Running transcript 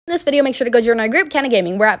This video, make sure to go join our group, Kangaroo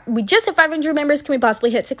Gaming. We just hit 500 members. Can we possibly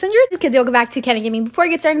hit 600? Kids, welcome back to Kangaroo Gaming. Before we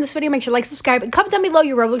get started in this video, make sure to like, subscribe, and comment down below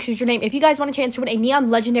your Roblox username. If you guys want a chance to win a Neon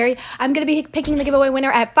Legendary, I'm going to be picking the giveaway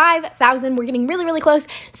winner at 5,000. We're getting really, really close.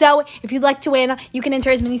 So if you'd like to win, you can enter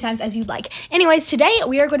as many times as you'd like. Anyways, today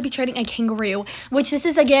we are going to be trading a kangaroo, which this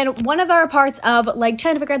is, again, one of our parts of, like,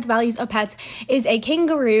 trying to figure out the values of pets is a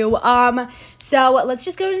kangaroo. So let's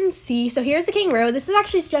just go ahead and see. So here's the kangaroo. This was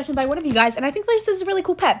actually suggested by one of you guys, and I think this is a really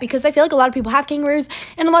cool pet because I feel like a lot of people have kangaroos,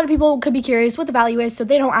 and a lot of people could be curious what the value is so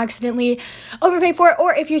they don't accidentally overpay for it.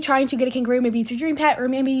 Or if you're trying to get a kangaroo, maybe it's your dream pet, or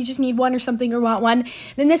maybe you just need one or something or want one,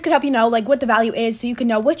 then this could help you know like what the value is so you can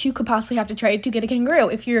know what you could possibly have to trade to get a kangaroo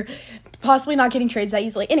if you're possibly not getting trades that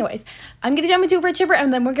easily. Anyways, I'm gonna jump into a chipper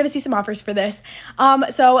and then we're gonna see some offers for this.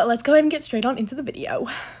 So let's go ahead and get straight on into the video.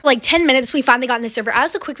 Like 10 minutes, we finally got in the server. I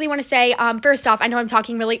also quickly want to say, first off, I know I'm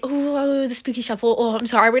talking really, the spooky shuffle. Oh, I'm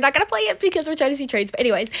sorry, we're not gonna play it because we're trying to see trades. But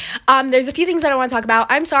anyways, there's a few things that I want to talk about.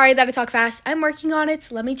 I'm sorry that I talk fast. I'm working on it.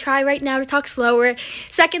 Let me try right now to talk slower.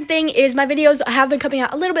 Second thing is my videos have been coming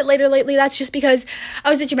out a little bit later lately. That's just because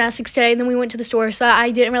I was at gymnastics today and then we went to the store, so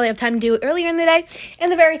I didn't really have time to do it earlier in the day.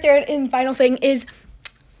 And the very third and final thing is,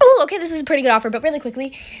 oh, okay, this is a pretty good offer, but really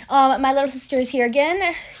quickly, my little sister is here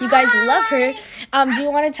again. You guys love her. Do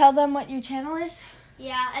you want to tell them what your channel is?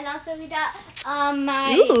 Yeah, and also we got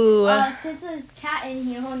my sister's cat in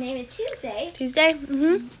here. Her name is Tuesday. Tuesday?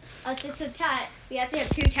 Mm-hmm. A sister's cat. We have to have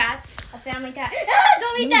two cats. A family cat. Ah,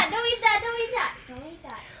 don't eat that! Don't eat that! Don't eat that! Don't eat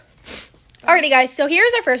that! Alrighty, guys, so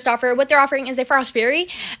here's our first offer. What they're offering is a Frost Fury,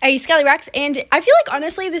 a Skelly Rex, and I feel like,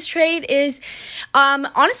 honestly, this trade is,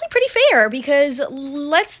 honestly pretty fair because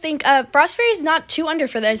let's think, Frost Fury is not too under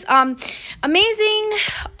for this. Amazing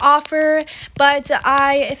offer, but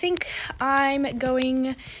I think I'm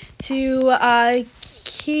going to,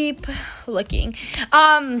 keep looking.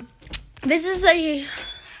 This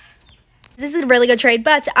is a really good trade,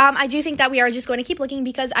 but I do think that we are just going to keep looking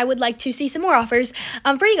because I would like to see some more offers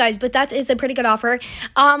for you guys, but that is a pretty good offer.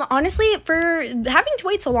 Honestly, for having to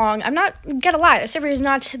wait so long, I'm not gonna lie, the server is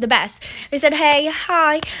not the best. They said, hey,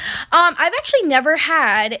 hi. I've actually never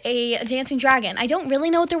had a dancing dragon. I don't really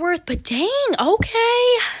know what they're worth, but dang,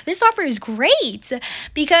 okay. This offer is great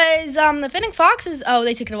because the Fennec Fox is, oh,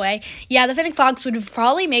 they took it away. Yeah, the Fennec Fox would have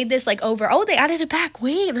probably made this like over. Oh, they added it back.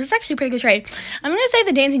 Wait, this is actually a pretty good trade. I'm gonna say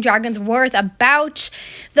the dancing dragon's worth about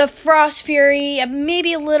the Frost Fury,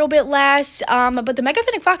 maybe a little bit less, but the Mega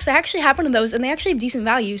Fennec Fox, I actually have one of those, and they actually have decent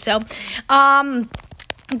value, so,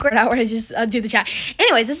 great hour to just do the chat.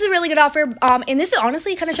 Anyways, this is a really good offer, and this is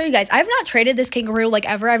honestly kind of show you guys, I've not traded this kangaroo, like,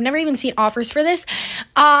 ever. I've never even seen offers for this,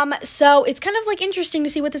 so it's kind of, like, interesting to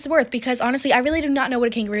see what this is worth, because, honestly, I really do not know what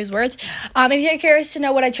a kangaroo is worth. If you're curious to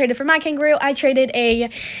know what I traded for my kangaroo, I traded a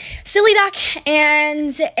silly duck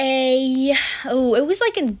and a, oh, it was,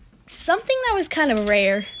 like, something that was kind of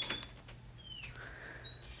rare.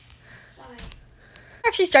 Sorry.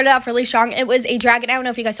 Actually started out really strong. It was a dragon. I don't know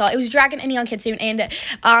if you guys saw it. It was a dragon and Neon Kitsune, and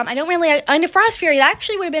I don't really, and a Frost Fury, that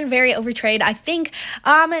actually would have been very overtrade, I think.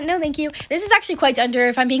 No, thank you. This is actually quite under,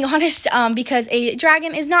 if I'm being honest, because a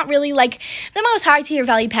dragon is not really, like, the most high tier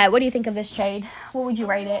value pet. What do you think of this trade? What would you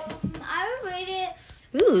rate it? I would rate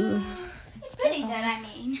it. Ooh. It's pretty good, I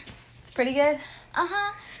mean. It's pretty good?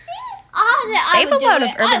 Uh-huh. They have a lot of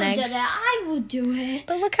urban eggs. I will do it.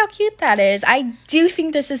 But look how cute that is. I do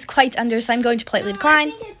think this is quite under, so I'm going to politely decline.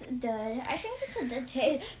 I think it's good. I think it's a good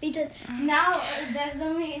trade because now there's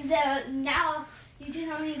only now you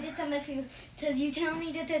can only get them if you you can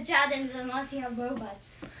only get the dragons unless you have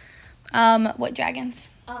robots. What dragons?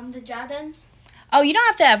 The dragons. Oh, you don't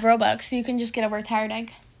have to have Robux. You can just get a retired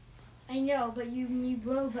egg. I know, but you need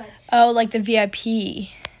robots. Oh, like the VIP.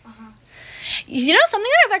 You know, something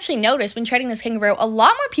that I've actually noticed when trading this kangaroo, a lot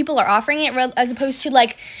more people are offering it as opposed to,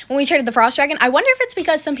 like, when we traded the Frost Dragon. I wonder if it's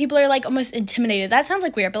because some people are, like, almost intimidated. That sounds,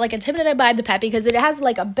 like, weird, but, like, intimidated by the pet because it has,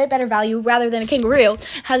 like, a bit better value rather than a kangaroo.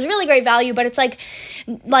 Has really great value, but it's, like,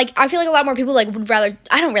 I feel like a lot more people, like, would rather,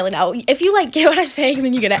 I don't really know. If you, like, get what I'm saying,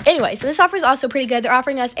 then you get it. Anyway, so this offer is also pretty good. They're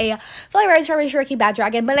offering us a Fly Red Strawberry Shuriken Bad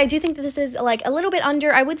Dragon, but I do think that this is, like, a little bit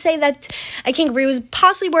under. I would say that a kangaroo is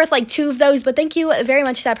possibly worth, like, 2 of those, but thank you very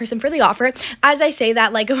much to that person for the offer. As I say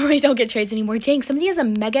that, like, we don't get trades anymore. Dang, somebody has a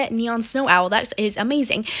Mega Neon Snow Owl. That is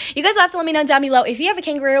amazing. You guys will have to let me know down below if you have a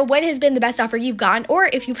kangaroo, what has been the best offer you've gotten, or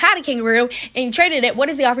if you've had a kangaroo and you traded it, what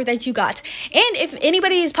is the offer that you got? And if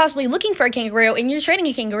anybody is possibly looking for a kangaroo and you're trading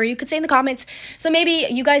a kangaroo, you could say in the comments, so maybe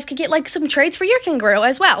you guys could get, like, some trades for your kangaroo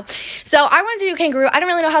as well. So I want to do a kangaroo. I don't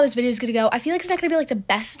really know how this video is going to go. I feel like it's not going to be, like, the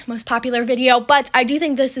best, most popular video, but I do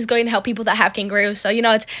think this is going to help people that have kangaroos, so, you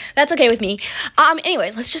know, that's okay with me.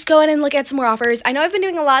 Anyways, let's just go ahead and look at some more more offers. I know I've been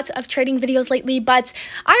doing a lot of trading videos lately, but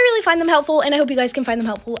I really find them helpful, and I hope you guys can find them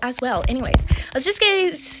helpful as well. Anyways, let's just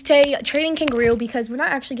stay trading Kangaroo because we're not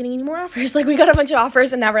actually getting any more offers. Like, we got a bunch of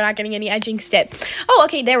offers, and now we're not getting any. I jinxed it. Oh,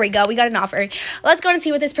 okay, there we go. We got an offer. Let's go and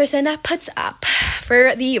see what this person puts up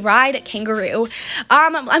for the ride Kangaroo.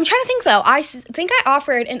 I'm trying to think, though. I think I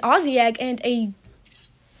offered an Aussie egg and a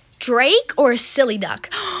Drake or a silly duck,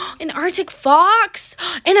 an Arctic fox,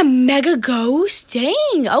 and a mega ghost.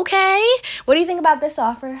 Dang, okay. What do you think about this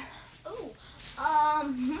offer?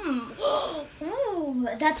 Ooh,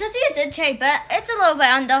 that's actually a good trade, but it's a little bit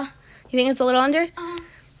under. You think it's a little under?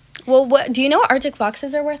 Well, what do you know what Arctic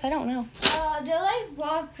foxes are worth? I don't know. They're like,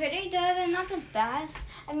 well, pretty good. They're not the best.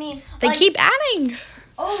 I mean, they like, keep adding.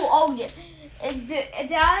 Oh, yeah.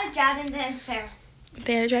 They are a dragon, then it's fair.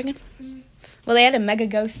 They had a dragon? Well, they had a mega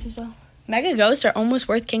ghost as well. Mega ghosts are almost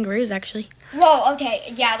worth Kangaroos, actually. Whoa,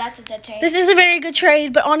 okay. Yeah, that's a good trade. This is a very good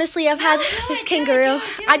trade, but honestly, I've had this Kangaroo.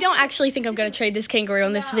 I don't actually think I'm going to trade this Kangaroo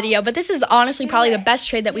in this video, but this is honestly probably the best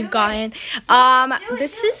trade that we've gotten.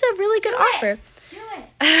 This is a really good offer.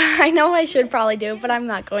 I know I should probably do it, but I'm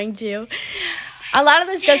not going to. A lot of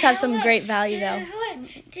this does have some great value, though.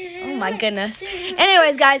 Oh, my goodness.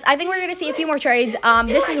 Anyways, guys, I think we're going to see a few more trades.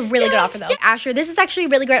 This is a really good offer, though. Asher, this is actually a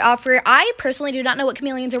really great offer. I personally do not know what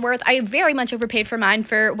chameleons are worth. I very much overpaid for mine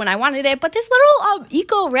for when I wanted it, but this little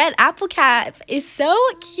eco red apple cap is so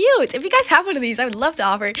cute. If you guys have one of these, I would love to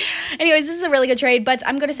offer. Anyways, this is a really good trade, but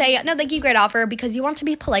I'm going to say, no, thank you, great offer, because you want to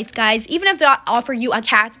be polite, guys. Even if they offer you a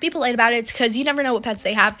cat, be polite about it, because you never know what pets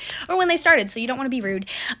they have or when they started, so you don't want to be rude.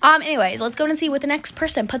 Anyways, let's go and see what the next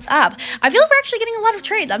person puts up. I feel like we're actually getting a lot of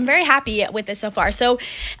trades. I'm very happy with this so far. So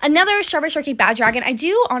another strawberry shortcake bad dragon. I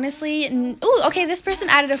do honestly, ooh, okay, this person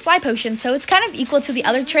added a fly potion, so it's kind of equal to the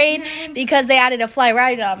other trade because they added a fly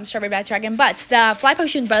ride strawberry bad dragon, but the fly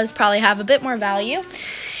potion does probably have a bit more value.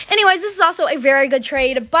 Anyways, this is also a very good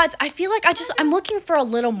trade, but I feel like I'm looking for a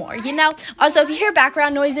little more, you know? Also, if you hear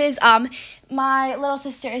background noises, my little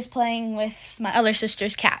sister is playing with my other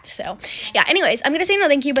sister's cat. So, yeah, anyways, I'm going to say no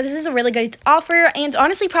thank you, but this is a really good offer, and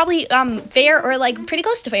honestly, probably fair or, like, pretty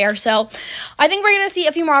close to fair. So, I think we're going to see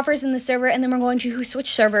a few more offers in the server, and then we're going to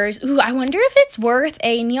switch servers. Ooh, I wonder if it's worth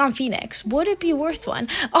a Neon Phoenix. Would it be worth one?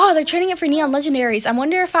 Oh, they're trading it for Neon Legendaries. I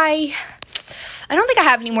wonder if I don't think I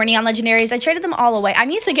have any more Neon Legendaries. I traded them all away. I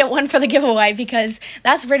need to get one for the giveaway because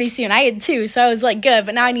that's pretty soon. I had 2, so I was like, good,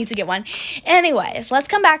 but now I need to get one. Anyways, let's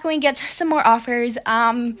come back when we get some more offers.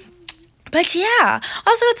 But yeah,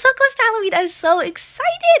 also it's so close to Halloween. I'm so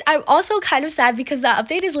excited. I'm also kind of sad because the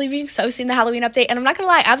update is leaving so soon, the Halloween update. And I'm not gonna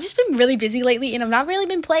lie, I've just been really busy lately and I've not really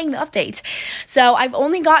been playing the update. So I've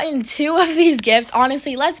only gotten 2 of these gifts.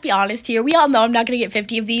 Honestly, let's be honest here. We all know I'm not gonna get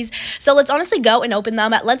 50 of these. So let's honestly go and open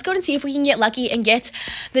them. Let's go and see if we can get lucky and get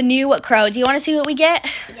the new crow. Do you wanna see what we get?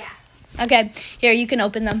 Yeah. Okay, here, you can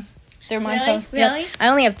open them. They're mine. Really? Yep. I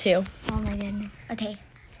only have 2. Oh my goodness. Okay.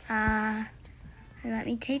 Let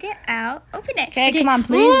me take it out. Open it. Okay, come on,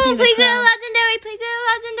 please. Ooh, do the please do a crown. legendary. Please do a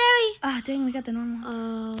legendary. Ah, dang, we got the normal.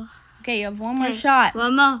 Oh. Okay, you have one more shot.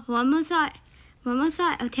 One more shot. One more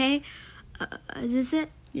shot. Okay. Is this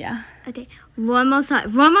it? Yeah. Okay. One more shot.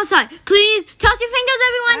 One more shot. Please toss your fingers,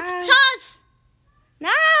 everyone. Toss.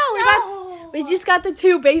 No, we just got the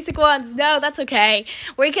 2 basic ones. No, that's okay.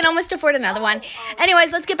 We can almost afford another one.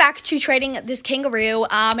 Anyways, let's get back to trading this Kangaroo.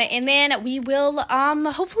 And then we will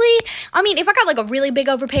hopefully, I mean, if I got like a really big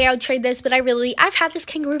overpay, I would trade this, but I've had this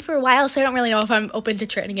Kangaroo for a while, so I don't really know if I'm open to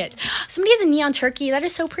trading it. Somebody has a neon turkey. That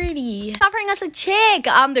is so pretty. Offering us a chick.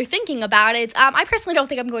 They're thinking about it. I personally don't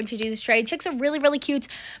think I'm going to do this trade. Chicks are really, really cute,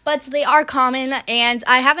 but they are common, and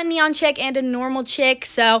I have a neon chick and a normal chick,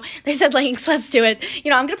 so they said links. Let's do it. You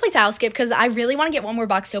know, I'm going to play tile skip because I really want to get one more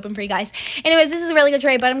box to open for you guys. Anyways, this is a really good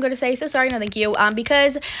trade, but I'm going to say so sorry, no thank you,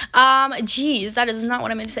 because, geez, that is not what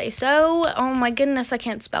I meant to say. So, oh my goodness, I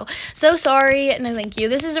can't spell. So sorry, no thank you.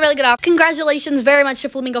 This is a really good offer. Congratulations very much to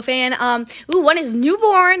Flamingo Fan. Ooh, one is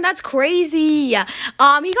newborn. That's crazy. He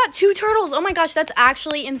got 2 turtles. Oh my gosh, that's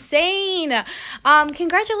actually insane.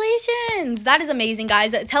 Congratulations. That is amazing,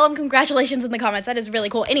 guys. Tell him congratulations in the comments. That is really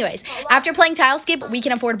cool. Anyways, after playing tile skip, we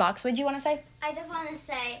can afford a box. What did you want to say? I just want to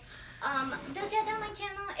say, don't check out my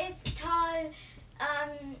channel. It's called,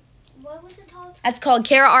 what was it called? That's called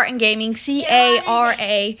Cara Art and Gaming.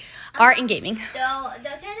 C-A-R-A Art and Gaming. So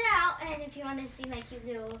check it out, and if you want to see my cute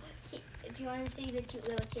little, if you want to see the cute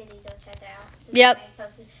little kitty, go check that out. Yep.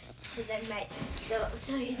 So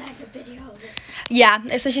you like the video of it.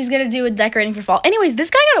 Yeah, so she's gonna do a decorating for fall. Anyways, this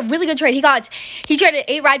guy got a really good trade. He traded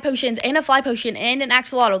 8 ride potions and a fly potion and an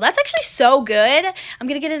axolotl. That's actually so good. I'm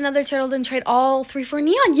gonna get another turtle and trade all 3 for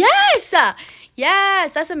neon. Yes!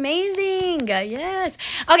 Yes, that's amazing. Yes.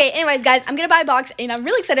 Okay, anyways, guys, I'm going to buy a box, and I'm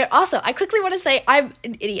really excited. Also, I quickly want to say I'm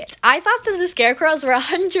an idiot. I thought that the scarecrows were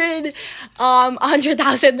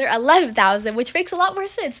 100,000. They're 11,000, which makes a lot more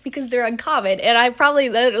sense because they're uncommon. And I probably,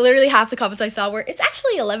 literally half the comments I saw were, it's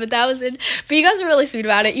actually 11,000. But you guys were really sweet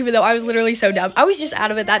about it, even though I was literally so dumb. I was just out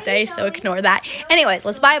of it that day, so ignore that. Anyways,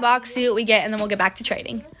 let's buy a box, see what we get, and then we'll get back to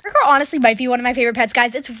trading. Kangaroo honestly might be one of my favorite pets,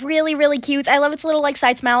 guys. It's really, really cute. I love its little, like,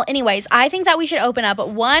 side smile. Anyways, I think that we should open up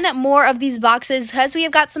one more of these boxes because we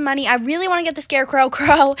have got some money. I really want to get the Scarecrow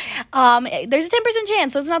Crow. There's a 10%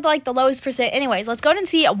 chance, so it's not like the lowest percent. Anyways, let's go ahead and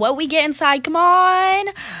see what we get inside. Come on.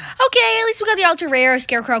 Okay, at least we got the ultra rare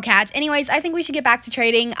Scarecrow cats. Anyways, I think we should get back to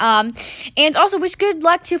trading. And also wish good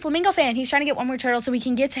luck to Flamingo Fan. He's trying to get one more turtle so we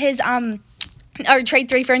can get to his or trade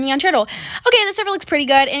 3 for a neon turtle. Okay, the server looks pretty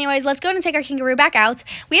good. Anyways, let's go and take our Kangaroo back out.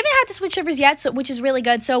 We haven't had to switch servers yet, so, which is really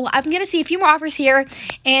good. So I'm going to see a few more offers here.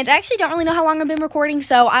 And I actually don't really know how long I've been recording,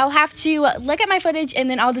 so I'll have to look at my footage, and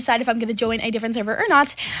then I'll decide if I'm going to join a different server or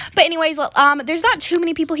not. But anyways, there's not too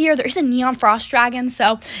many people here. There's a neon frost dragon,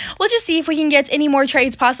 so we'll just see if we can get any more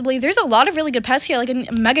trades possibly. There's a lot of really good pets here, like a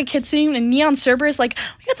mega kitsune and neon Cerberus. Like,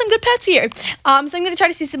 we got some good pets here. So I'm going to try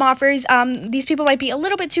to see some offers. These people might be a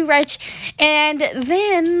little bit too rich. And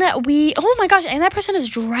then oh my gosh, and that person is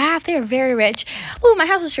Giraffe. They are very rich. Oh, my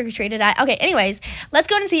house was trick-or-treated at. Okay, anyways, let's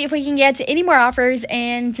go and see if we can get any more offers,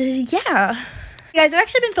 and yeah. Guys, I've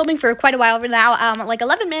actually been filming for quite a while now, like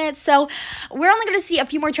 11 minutes, so we're only going to see a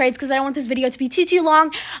few more trades because I don't want this video to be too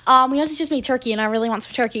long. We also just made turkey, and I really want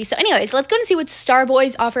some turkey. So anyways, let's go and see what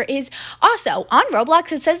Starboy's offer is. Also, on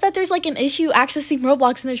Roblox, it says that there's like an issue accessing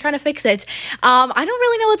Roblox, and they're trying to fix it. I don't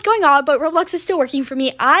really know what's going on, but Roblox is still working for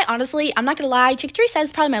me. I'm not going to lie, Chick-3 says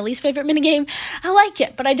it's probably my least favorite minigame. I like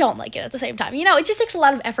it, but I don't like it at the same time. You know, it just takes a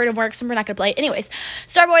lot of effort and work, so we're not going to play it. Anyways,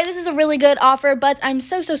 Starboy, this is a really good offer, but I'm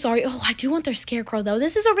so sorry. Oh, I do want their Scarecrow, though.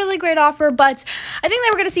 This is a really great offer, but I think that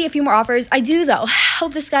we're going to see a few more offers. I do, though,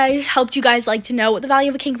 hope this guy helped you guys like to know the value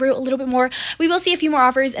of a kangaroo a little bit more. We will see a few more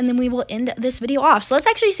offers, and then we will end this video off. So let's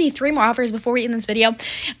actually see 3 more offers before we end this video.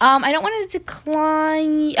 I don't want to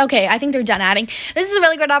decline. Okay, I think they're done adding. This is a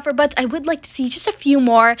really good offer, but I would like to see just a few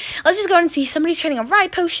more. Let's just go and see. Somebody's trading a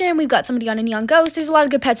ride potion. We've got somebody on a neon ghost. There's a lot of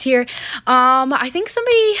good pets here. I think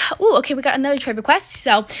somebody... Ooh, okay, we got another trade request.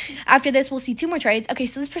 So after this, we'll see 2 more trades. Okay,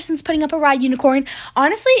 so this person's putting up a ride unicorn.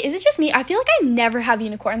 Honestly, is it just me? I feel like I never have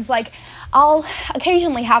unicorns. Like, I'll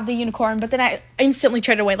occasionally have the unicorn, but then I instantly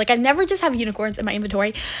trade it away. Like, I never just have unicorns in my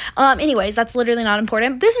inventory. Anyways, that's literally not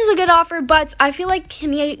important. This is a good offer, but I feel like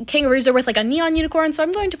kangaroos are worth like a neon unicorn, so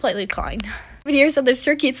I'm going to politely decline. Here, so there's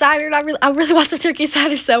turkey cider, and I really want some turkey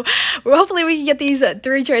cider, so hopefully we can get these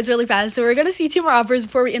 3 trades really fast. So we're going to see 2 more offers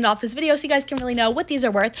before we end off this video so you guys can really know what these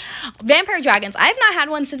are worth. Vampire dragons. I have not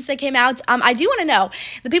had one since they came out. I do want to know,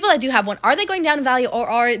 the people that do have one, are they going down in value, or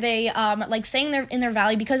are they like staying in their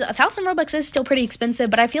value? Because 1,000 Robux is still pretty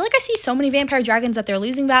expensive, but I feel like I see so many vampire dragons that they're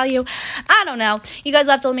losing value. I don't know. You guys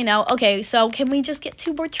have to let me know. Okay, so can we just get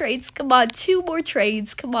 2 more trades? Come on, 2 more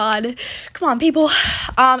trades. Come on, people.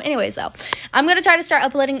 Anyways, though, I'm going to try to start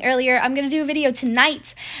uploading earlier. I'm going to do a video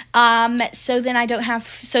tonight, so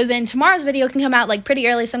then tomorrow's video can come out like pretty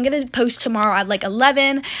early, so I'm going to post tomorrow at like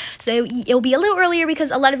 11, so it'll be a little earlier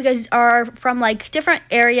because a lot of you guys are from like different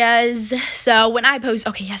areas, so when I post,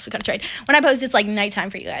 okay, yes, we got to trade. When I post, it's like nighttime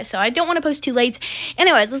for you guys, so I don't want to post too late.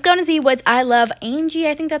 Anyways, let's go and see what I Love Angie,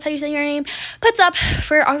 I think that's how you say your name, puts up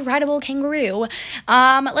for our rideable kangaroo.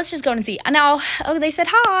 Let's just go and see. Now, oh, they said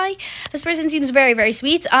hi. This person seems very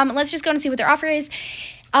sweet. Let's just go and see what their offer is.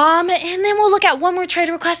 And then we'll look at 1 more trade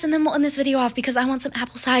request, and then we'll end this video off because I want some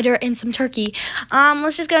apple cider and some turkey.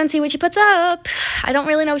 Let's just go and see what she puts up. I don't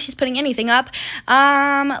really know if she's putting anything up.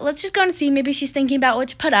 Let's just go and see. Maybe she's thinking about what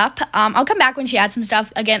to put up. I'll come back when she adds some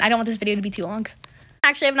stuff. Again, I don't want this video to be too long.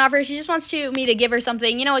 Actually have an offer. She just wants me to give her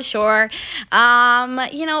something. You know what? Sure.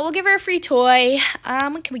 We'll give her a free toy.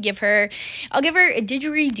 What can we give her? I'll give her a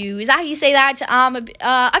didgeridoo. Is that how you say that?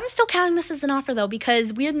 I'm still counting this as an offer though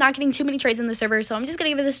because we're not getting too many trades in the server, so I'm just gonna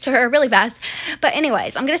give this to her really fast. But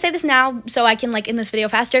anyways, I'm gonna say this now so I can like end this video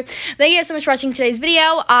faster. Thank you guys so much for watching today's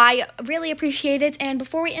video. I really appreciate it. And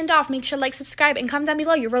before we end off, make sure to like, subscribe, and comment down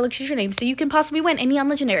below your Roblox username so you can possibly win a neon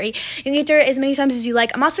legendary. You can get her as many times as you like.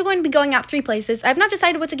 I'm also going to be going out 3 places. I've not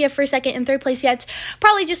decided what to give for 2nd and 3rd place yet.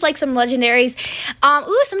 Probably just like some legendaries.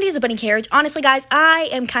 Ooh, somebody has a bunny carriage. Honestly, guys, I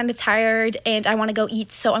am kind of tired and I want to go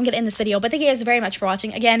eat, so I'm gonna end this video. But thank you guys very much for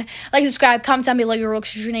watching. Again, like, subscribe, comment down below your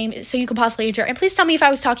Roblox username so you can possibly enter. And please tell me if I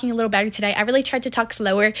was talking a little better today. I really tried to talk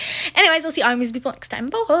slower. Anyways, I'll see all these people next time.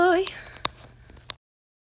 Bye.